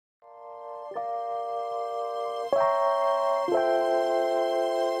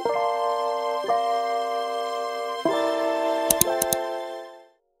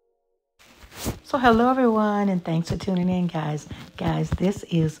So hello everyone, and thanks for tuning in, guys. Guys, this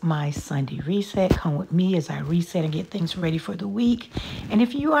is my Sunday reset. Come with me as I reset and get things ready for the week. And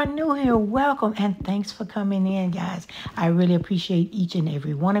if you are new here, welcome and thanks for coming in, guys. I really appreciate each and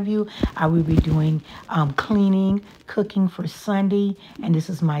every one of you. I will be doing cleaning, cooking for Sunday, and this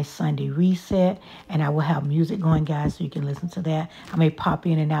is my Sunday reset. And I will have music going, guys, so you can listen to that. I may pop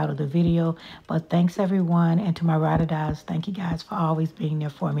in and out of the video, but thanks everyone, and to my ride or dies, thank you guys for always being there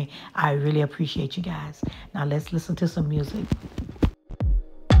for me. I really appreciate you guys. Now let's listen to some music.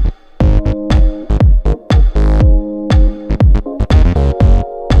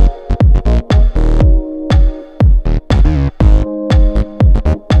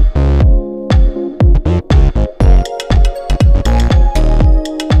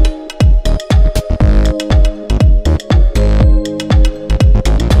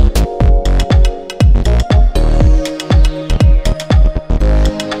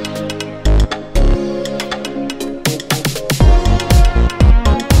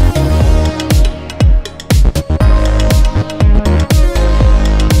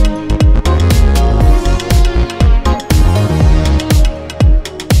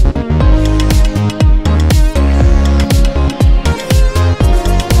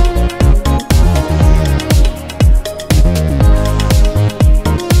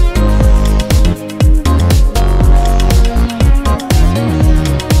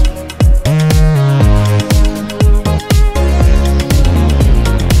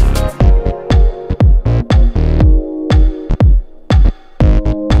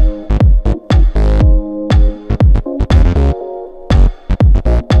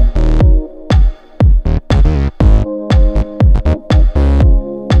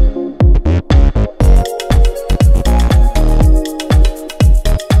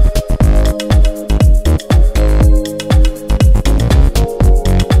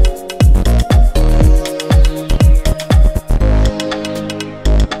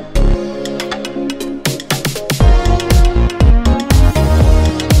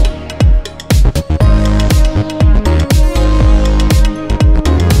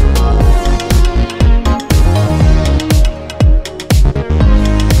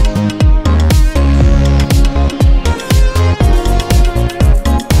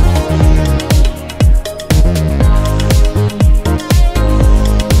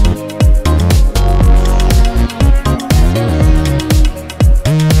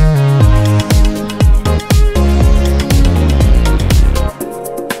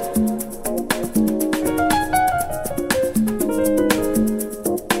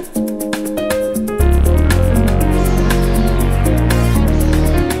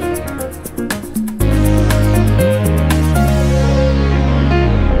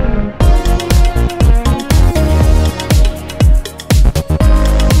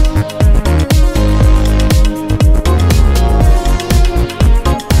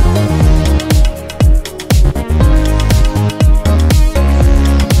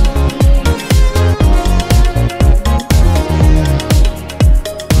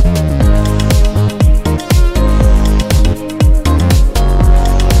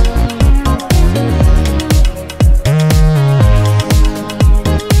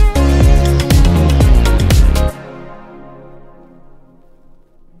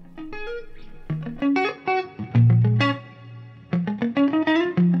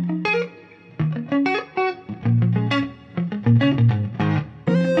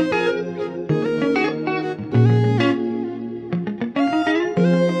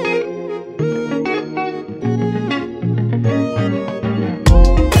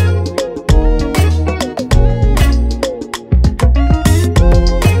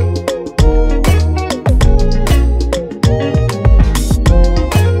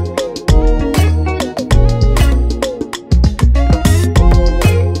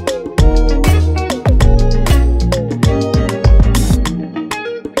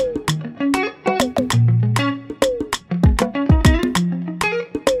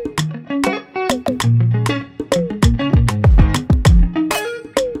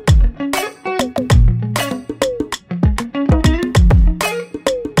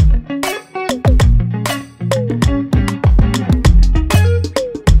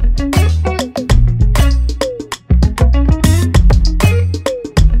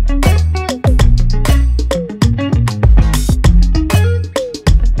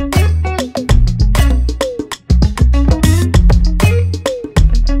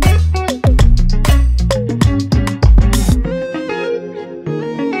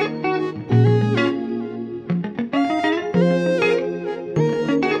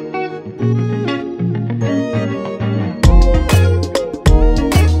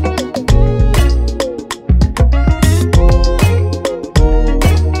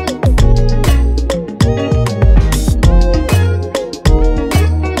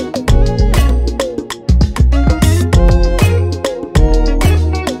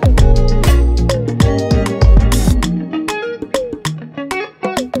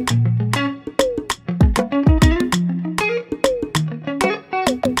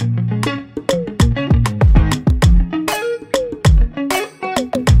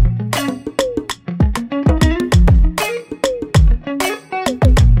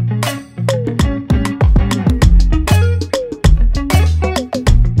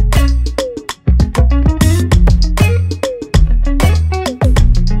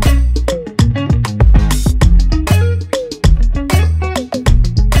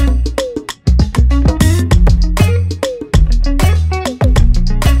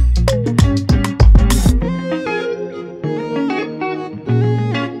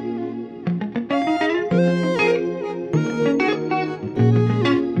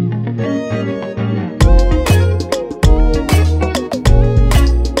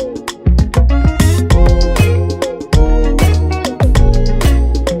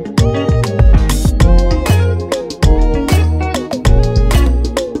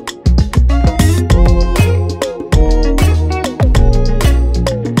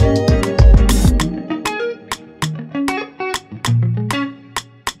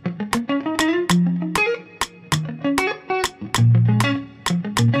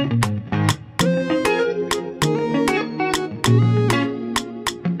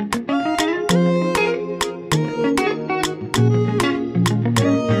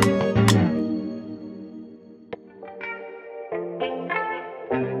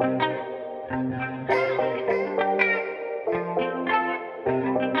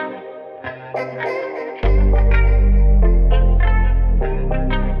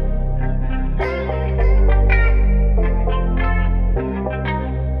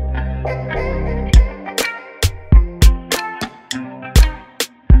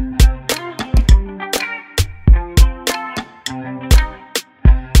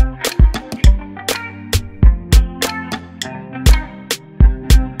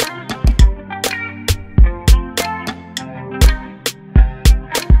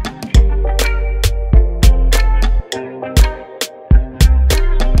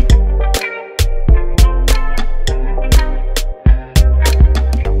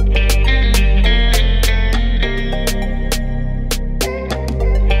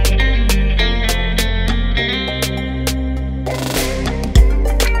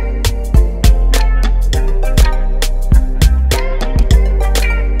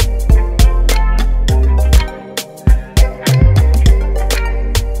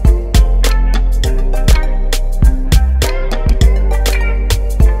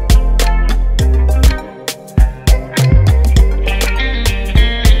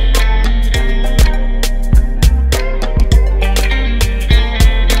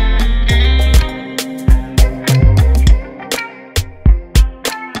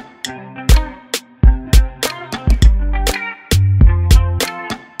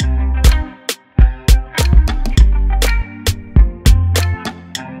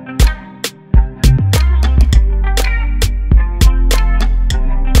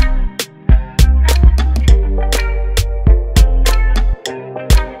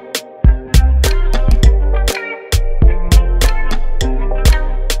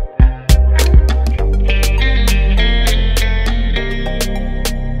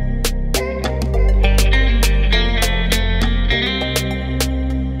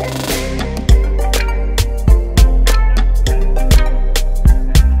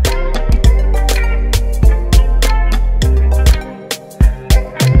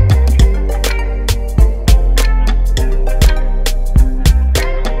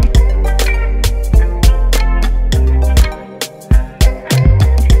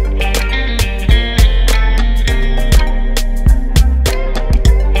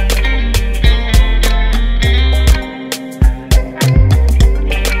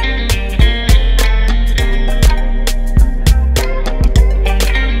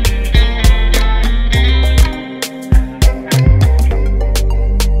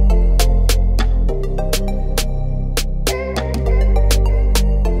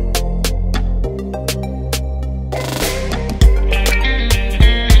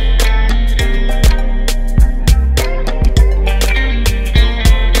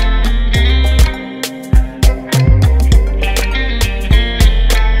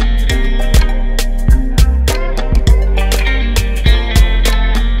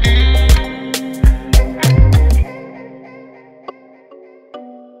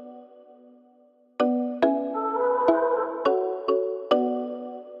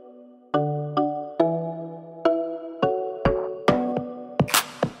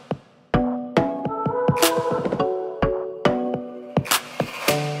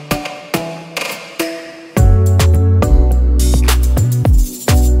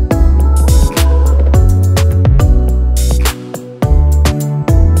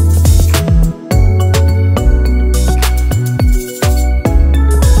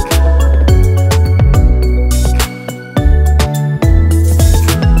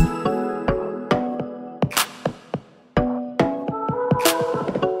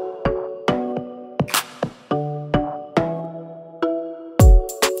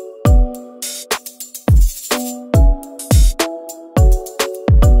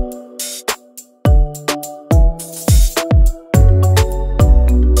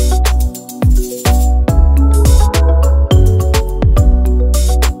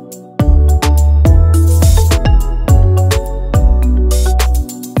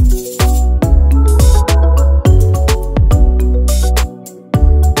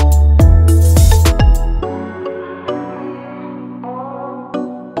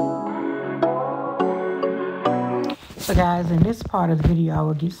 part of the video, I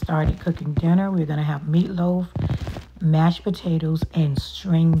will get started cooking dinner. We're going to have meatloaf, mashed potatoes, and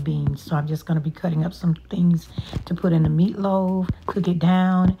string beans. So I'm just going to be cutting up some things to put in the meatloaf, cook it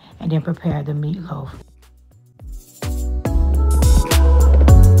down, and then prepare the meatloaf.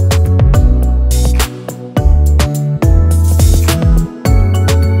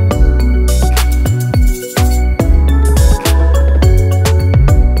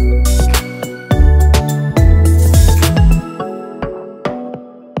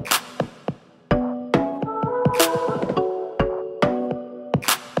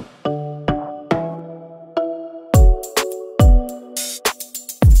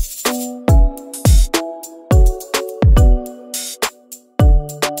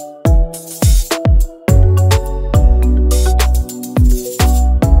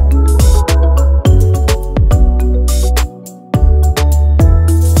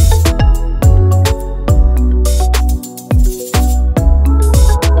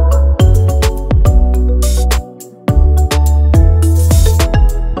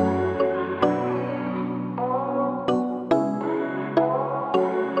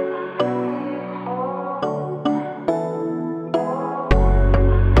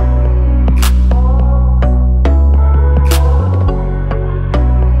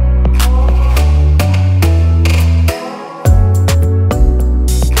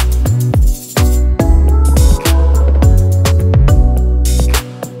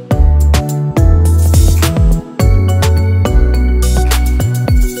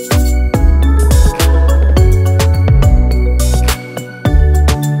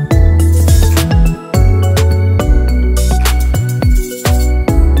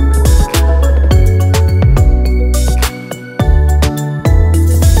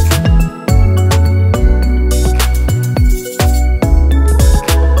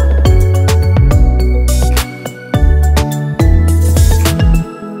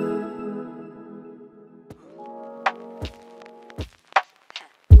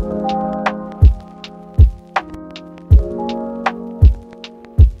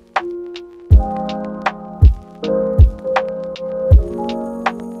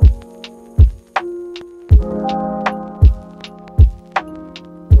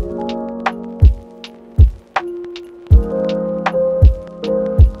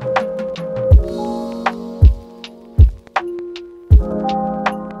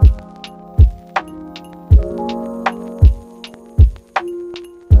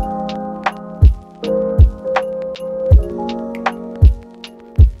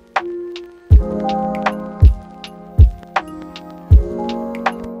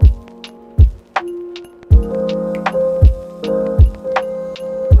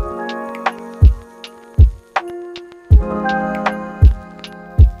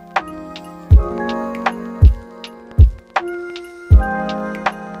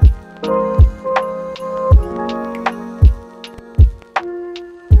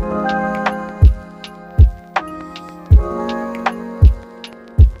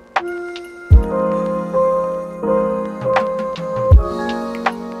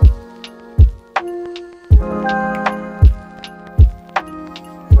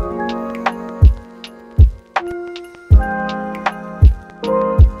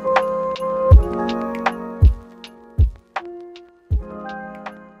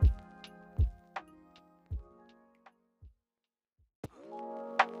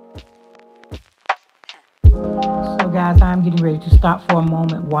 Guys, I'm getting ready to stop for a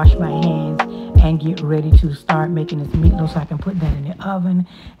moment, wash my hands, and get ready to start making this meatloaf so I can put that in the oven.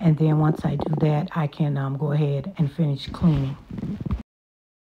 And then once I do that, I can go ahead and finish cleaning.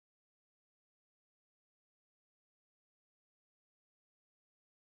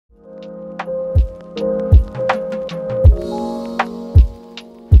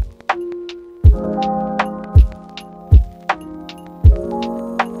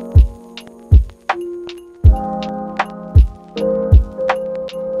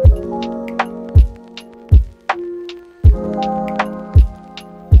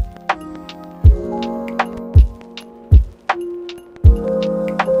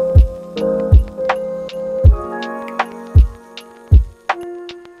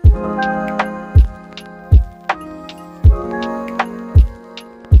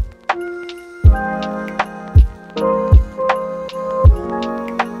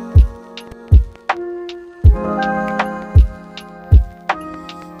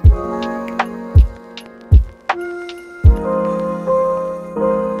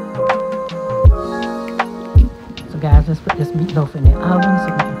 Guys, let's put this meatloaf in the oven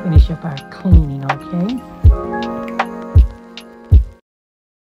so we can finish up our cleaning, okay?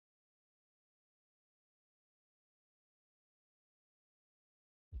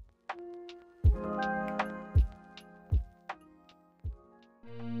 So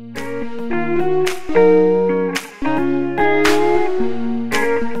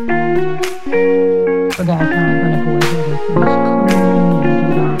guys, now I'm going to go ahead and finish cleaning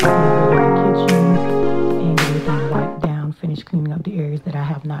and get the kitchen and get everything wiped down, finish cleaning up the areas that I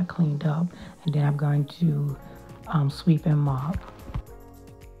have not cleaned up, and then I'm going to sweep and mop.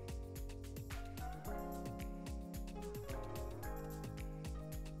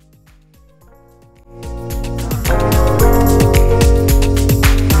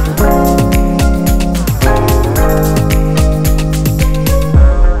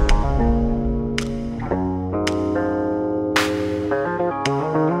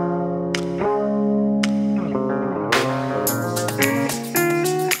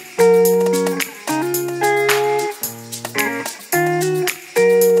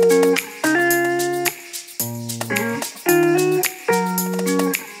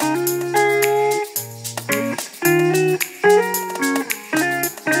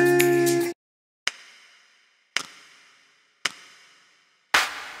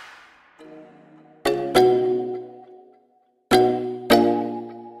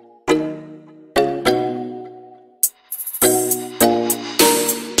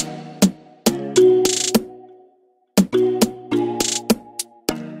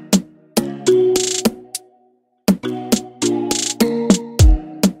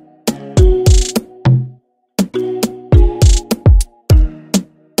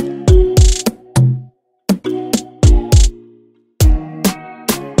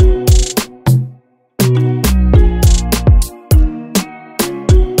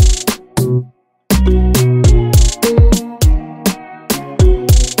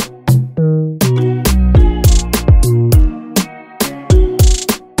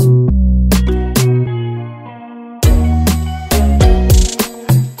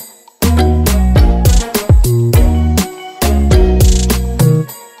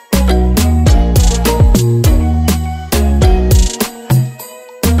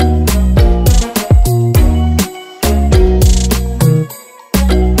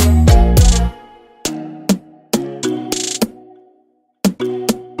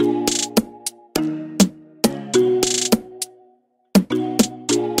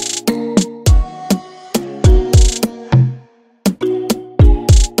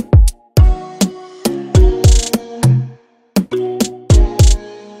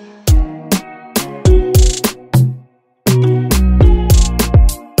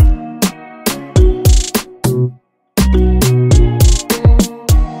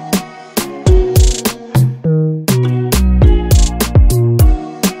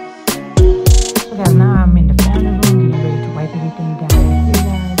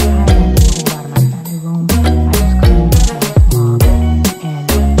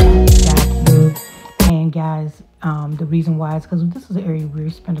 The reason why is because this is an area we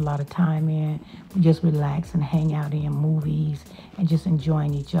spend a lot of time in. We just relax and hang out in movies and just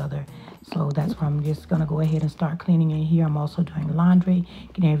enjoying each other. So that's why I'm just going to go ahead and start cleaning in here. I'm also doing laundry,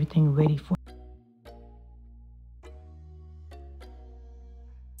 getting everything ready for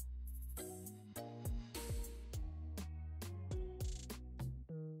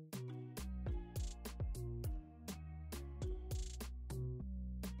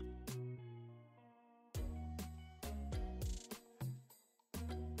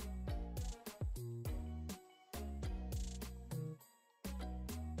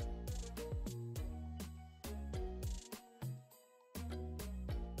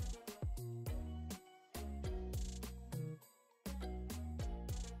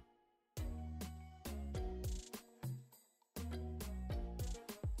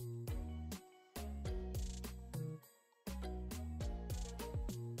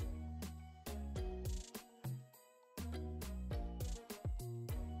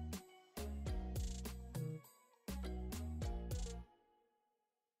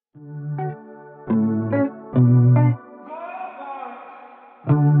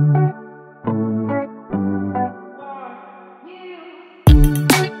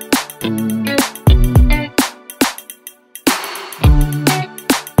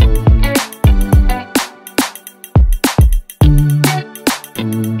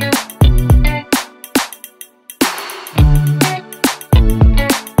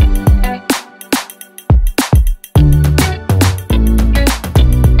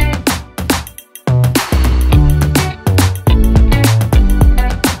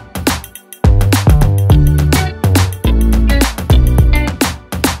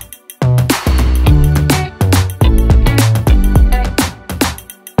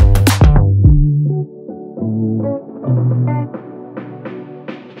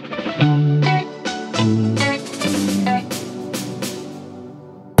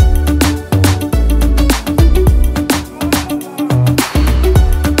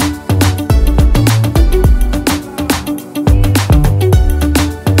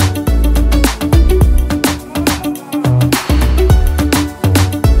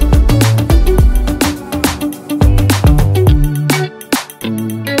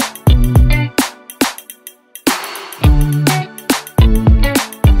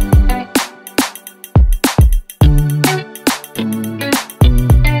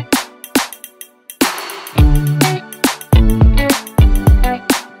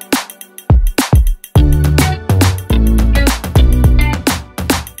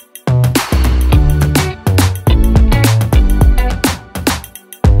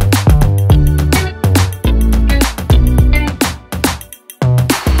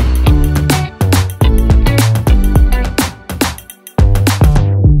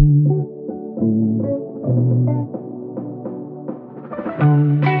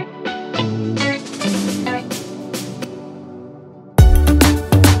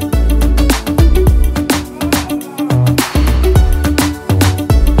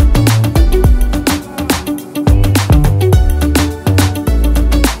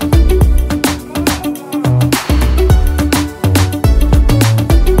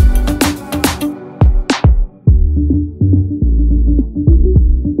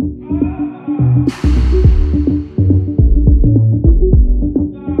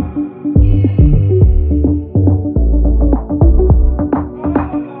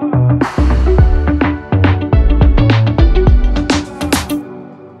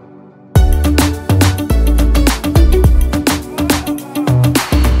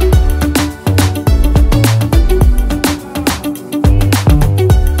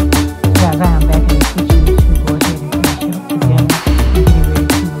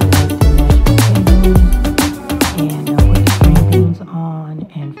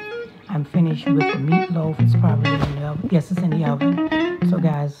Yes, it's in the oven. So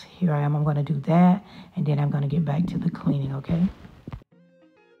guys, here I am. I'm going to do that, and then I'm going to get back to the cleaning, okay?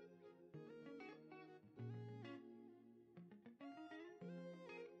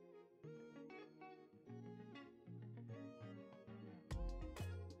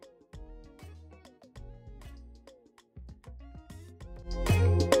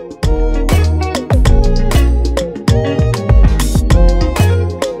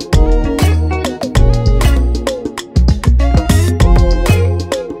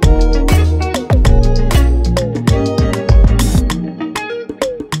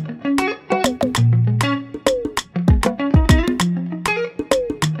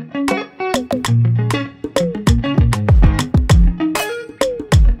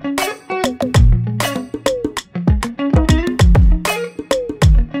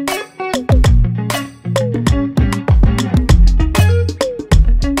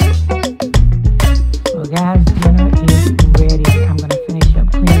 Guys, dinner is ready. I'm going to finish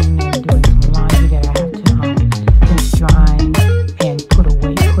up cleaning and doing some laundry that I have to finish drying and put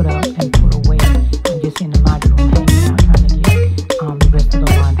up and put away. I'm just in the laundry room hanging out trying to get the rest of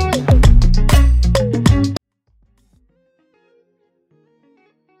the laundry done.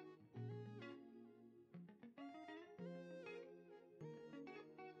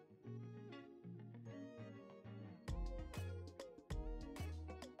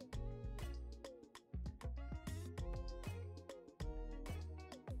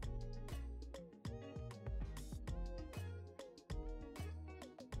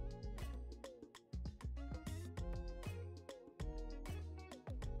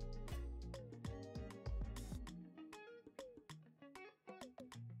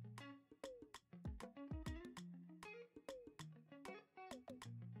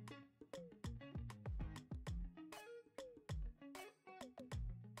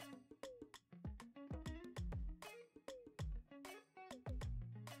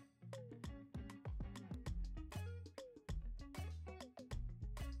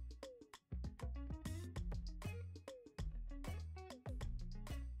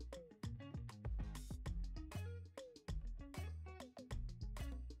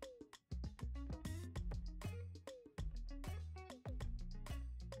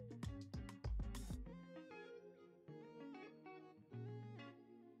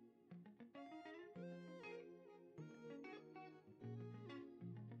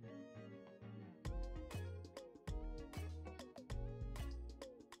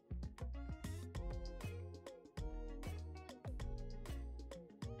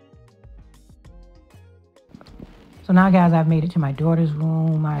 So now, guys, I've made it to my daughter's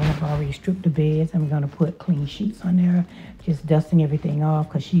room. I have already stripped the beds. I'm going to put clean sheets on there, just dusting everything off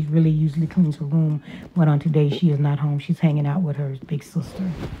because she really usually cleans her room. But on today, she is not home. She's hanging out with her big sister.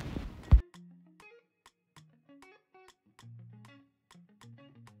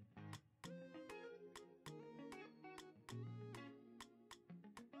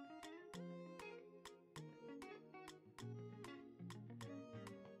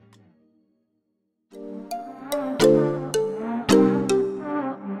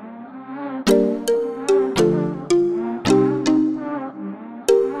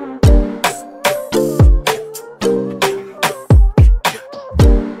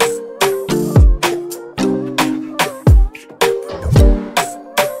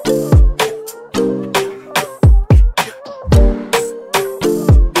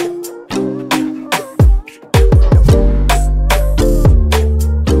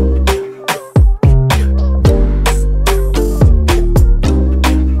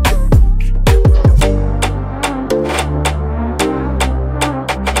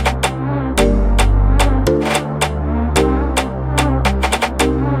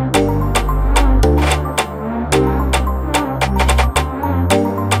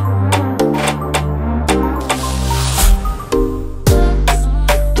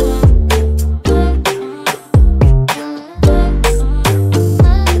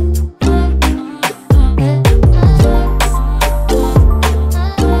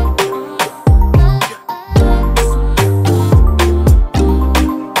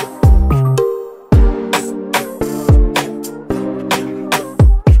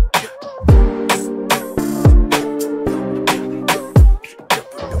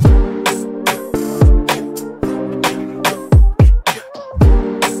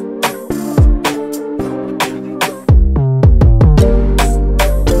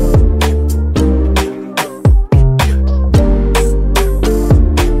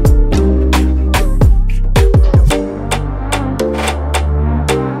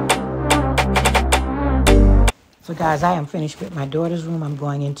 So guys, I am finished with my daughter's room. I'm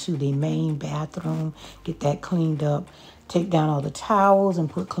going into the main bathroom, get that cleaned up, take down all the towels and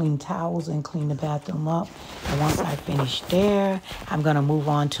put clean towels and clean the bathroom up. And once I finish there, I'm going to move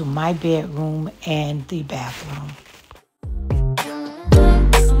on to my bedroom and the bathroom.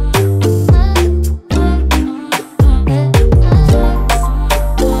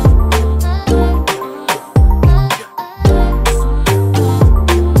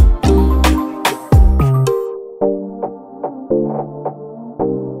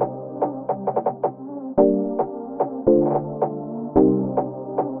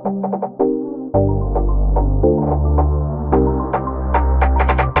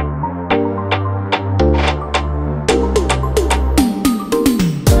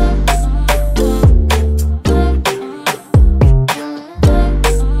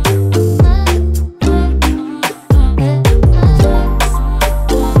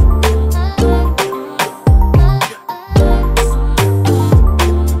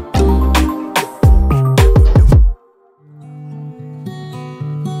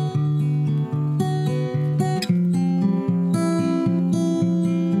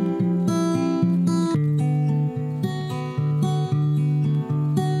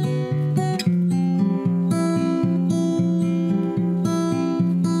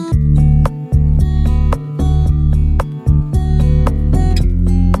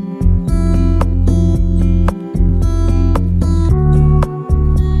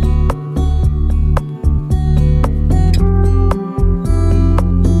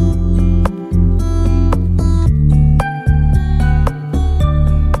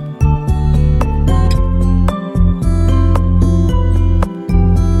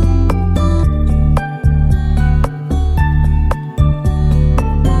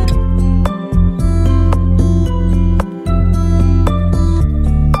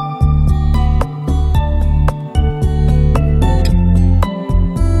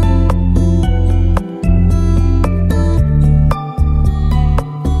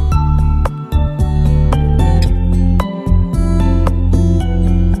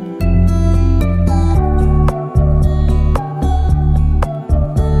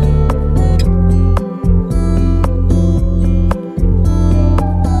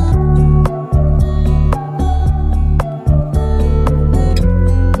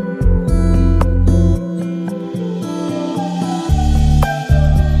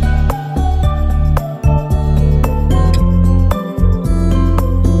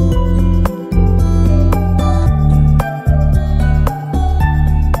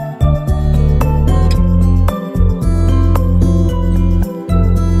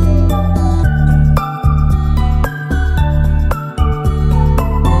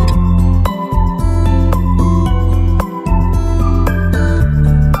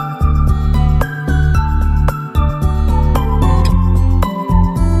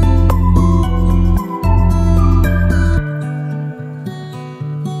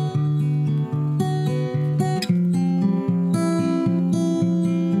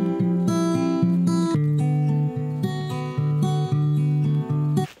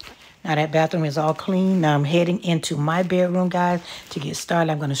 Now that bathroom is all clean. Now I'm heading into my bedroom, guys. To get started,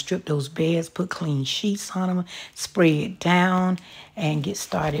 I'm going to strip those beds, put clean sheets on them, spray it down, and get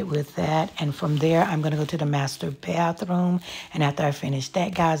started with that. And from there, I'm going to go to the master bathroom. And after I finish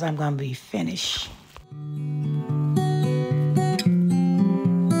that, guys, I'm going to be finished.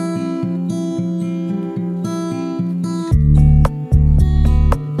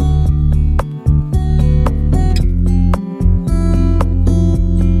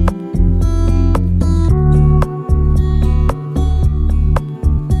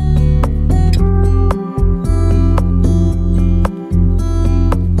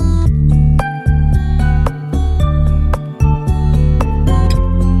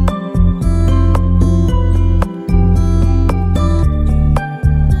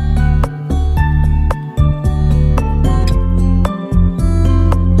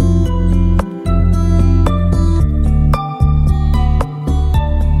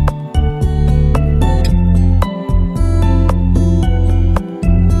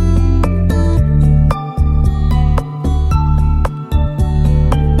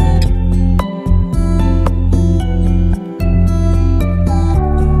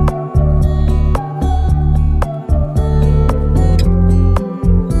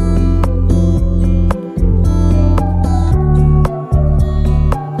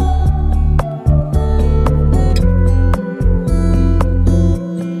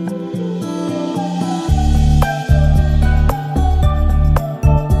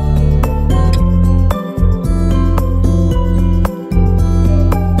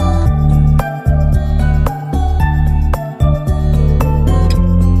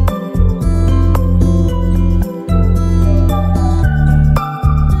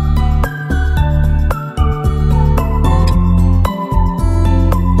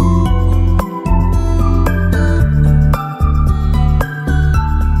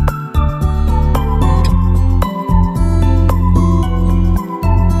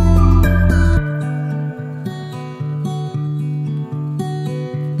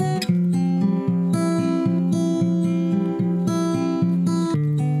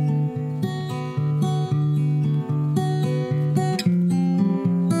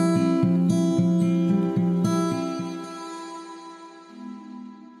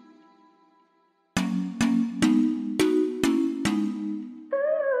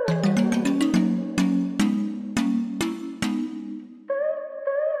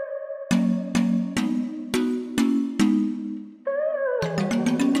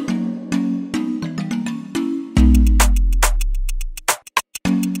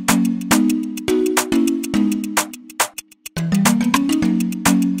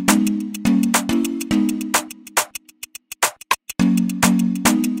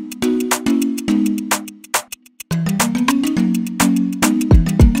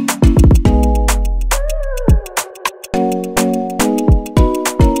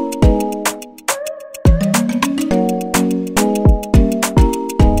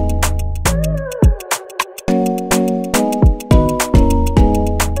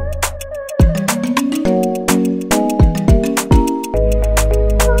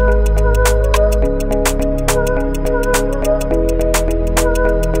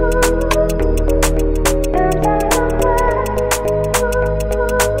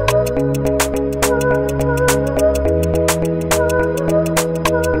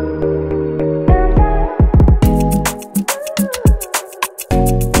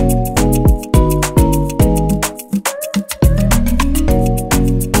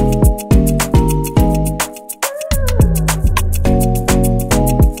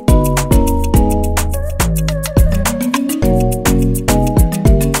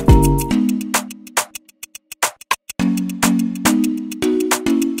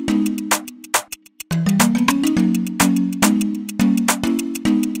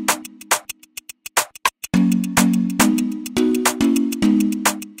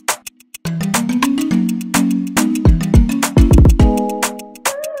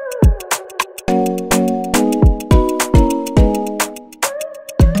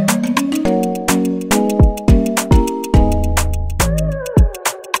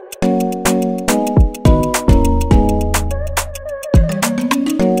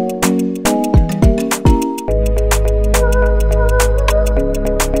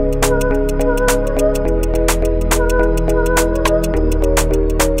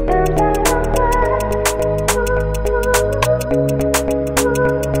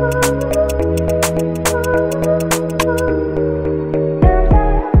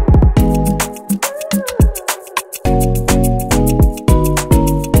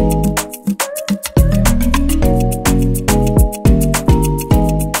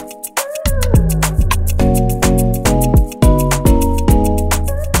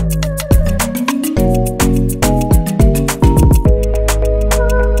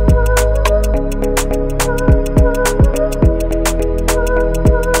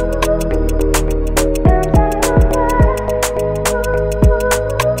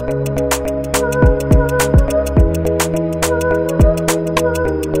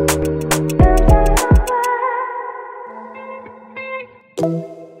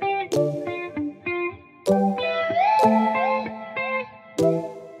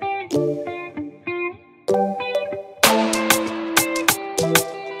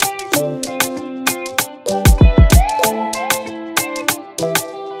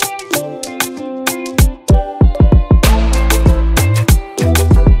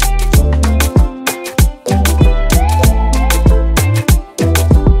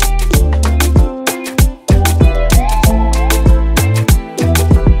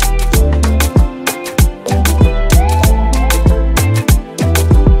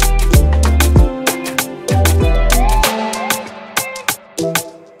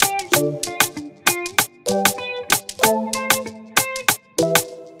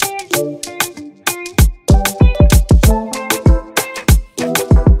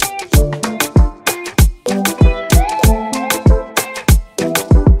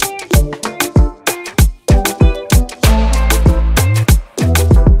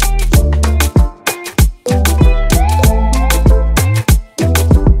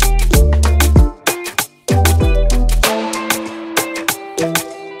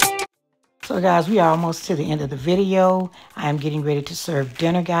 So guys, we are almost to the end of the video. I am getting ready to serve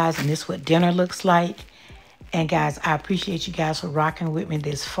dinner, guys, and this is what dinner looks like. And guys, I appreciate you guys for rocking with me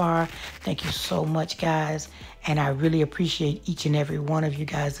this far. Thank you so much, guys. And I really appreciate each and every one of you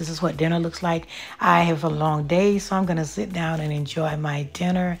guys. This is what dinner looks like. I have a long day, so I'm going to sit down and enjoy my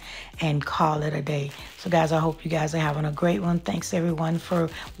dinner and call it a day. So guys, I hope you guys are having a great one. Thanks everyone for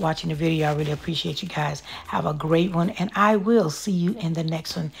watching the video. I really appreciate you guys. Have a great one, and I will see you in the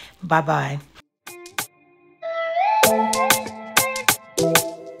next one. Bye-bye.